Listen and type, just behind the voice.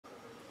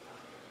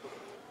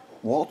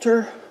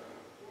Walter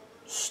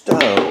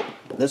Stowe.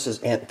 This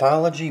is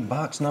Anthology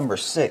box number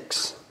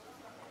 6.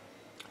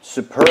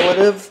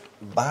 Superlative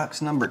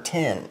box number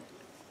 10.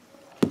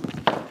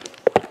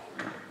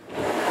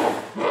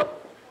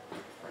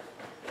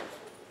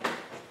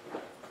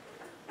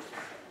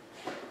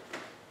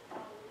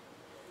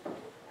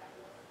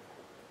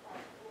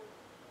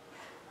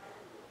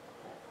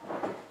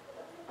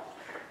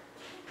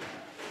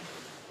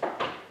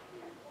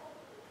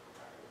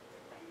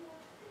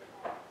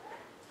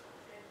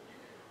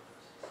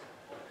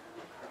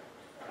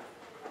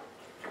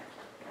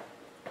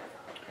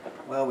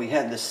 Well, we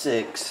had the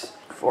 6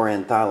 for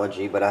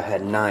Anthology, but I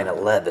had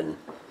 9/11.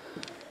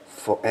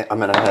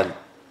 I had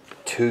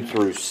 2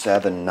 through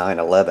 7,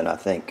 9/11, I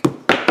think.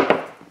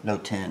 No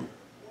 10.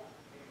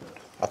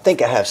 I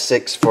think I have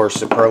 6 for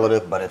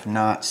Superlative, but if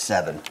not,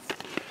 7.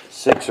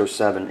 6 or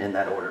 7 in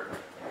that order.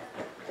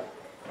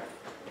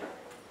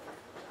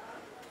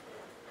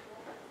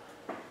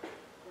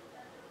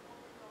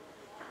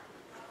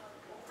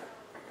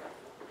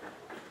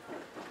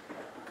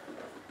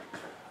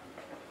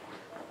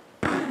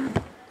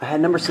 I had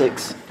number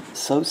 6,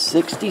 so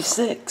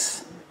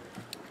 66.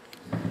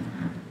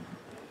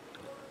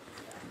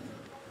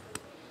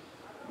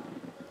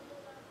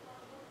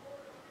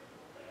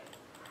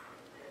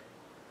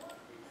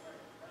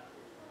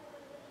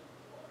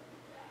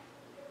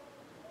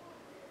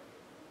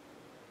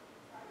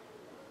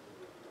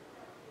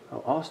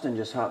 Oh, Austin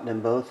just hopped in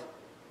both,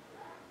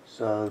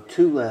 so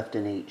 2 left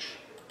in each.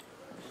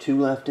 2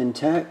 left in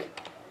Tech,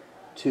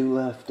 2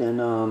 left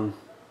in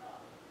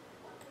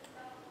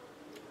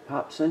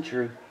Pop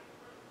Century.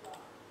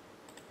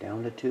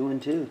 Down to 2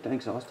 and 2.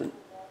 Thanks, Austin.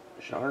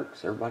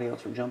 Sharks, everybody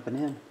else for jumping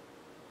in.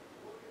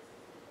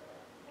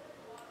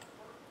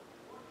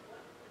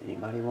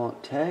 Anybody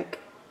want Tech,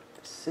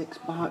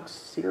 6-box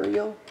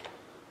cereal,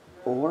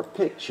 or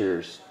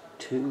pictures?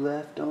 2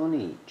 left on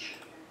each.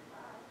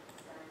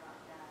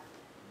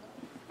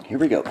 Here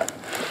we go.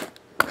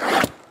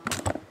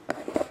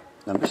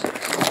 Number 6.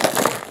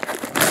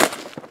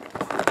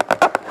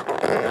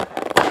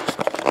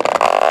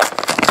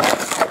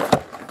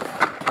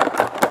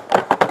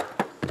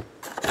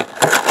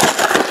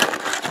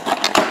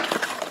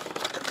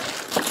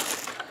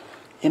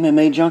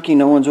 MMA Junkie,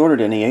 no one's ordered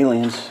any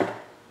aliens.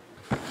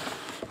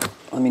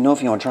 Let me know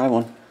if you want to try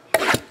one.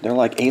 They're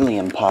like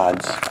alien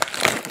pods.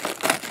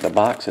 The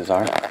boxes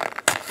are.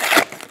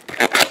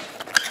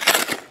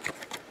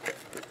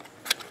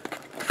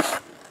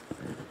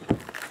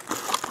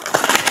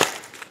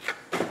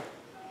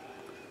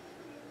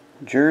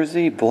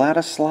 Jersey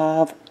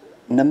Vladislav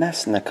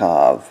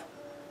Nemesnikov,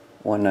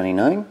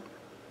 $1.99.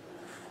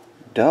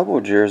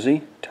 Double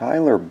jersey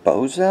Tyler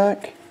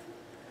Bozak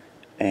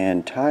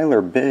and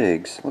Tyler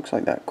Biggs. Looks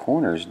like that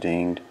corner's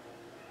dinged.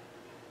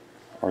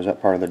 Or is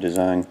that part of the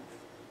design?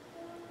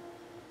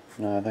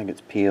 No, I think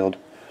it's peeled.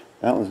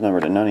 That one's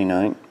numbered to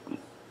 99.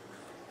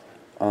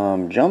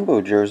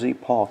 Jumbo jersey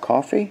Paul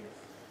Coffey.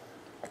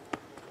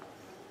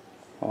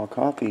 Paul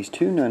Coffey's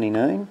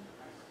 $2.99.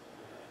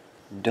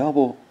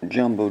 Double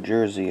jumbo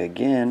jersey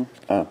again.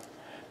 Oh,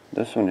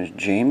 this one is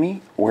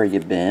Jamie, Where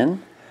You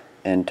Been?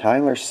 And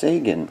Tyler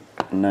Sagan,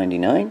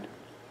 $99.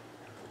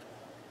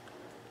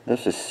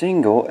 This is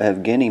single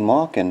Evgeny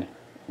Malkin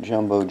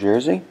jumbo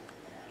jersey,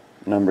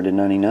 numbered to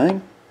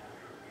 99.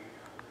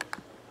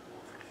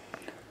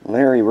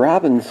 Larry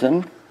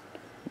Robinson,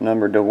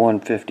 numbered to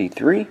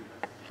 153.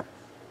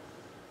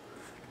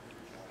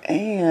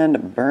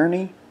 And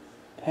Bernie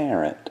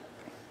Parent,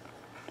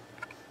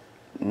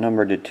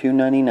 numbered to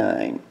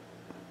 299.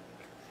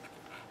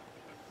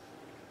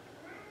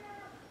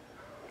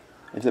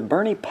 Is it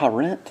Bernie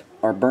Parent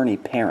or Bernie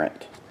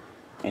Parent?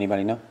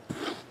 Anybody know?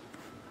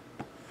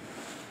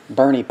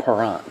 Bernie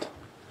Parent.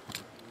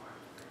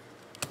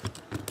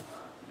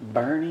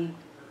 Bernie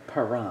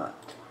Parent.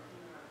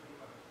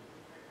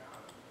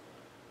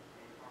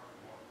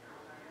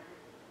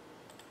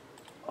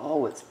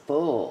 Oh, it's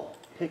full.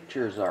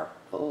 Pictures are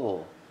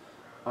full.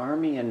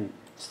 Army and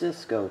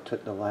Cisco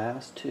took the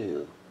last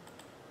 2.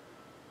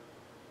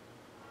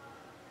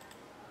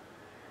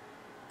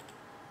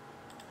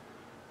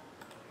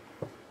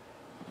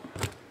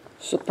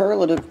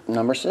 Superlative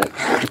number 6.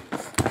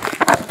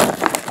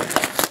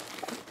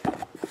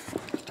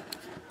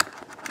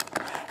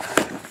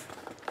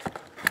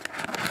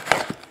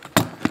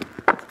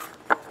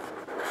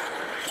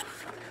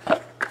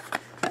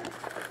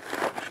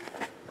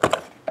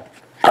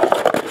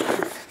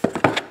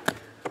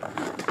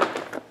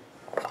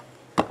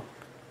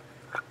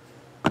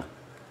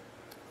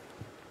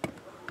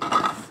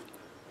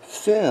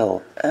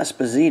 Phil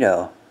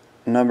Esposito,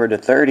 number to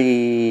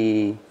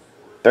 30.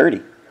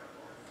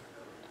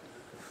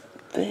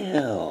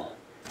 Phil.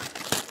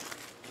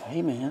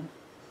 Hey, man.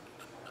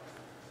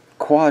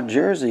 Quad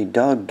jersey,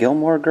 Doug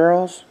Gilmore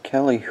girls,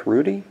 Kelly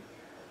Hrudey,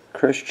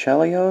 Chris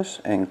Chelios,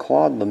 and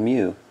Claude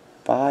Lemieux,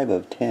 5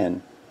 of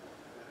 10.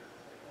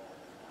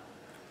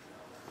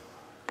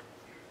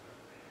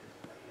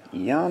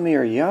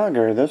 Yamir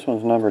Yager, this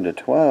one's numbered to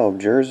 12,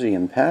 jersey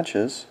and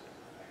patches.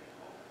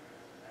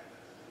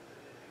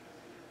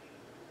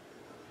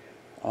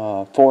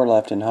 4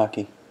 left in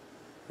hockey.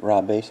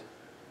 Rob base.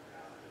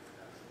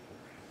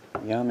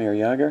 Yamir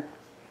Yager.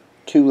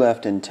 2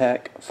 left in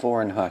tech,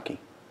 4 in hockey.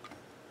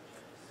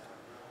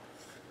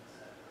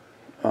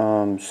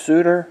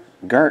 Suter,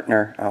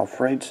 Gartner,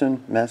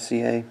 Alfredson,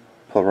 Messier,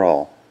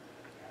 Perreault.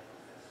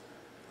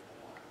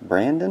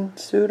 Brandon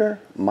Suter,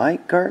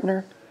 Mike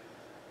Gartner.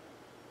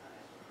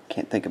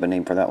 Can't think of a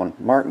name for that one.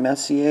 Mark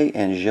Messier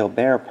and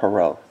Gilbert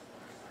Perreault.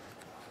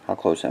 How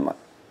close am I?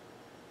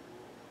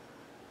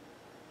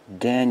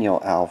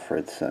 Daniel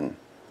Alfredson.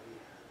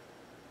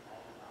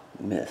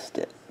 Missed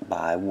it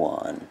by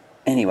 1.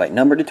 Anyway,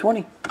 number to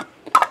 20.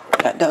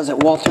 That does it,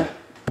 Walter.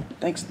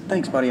 Thanks,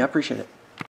 buddy. I appreciate it.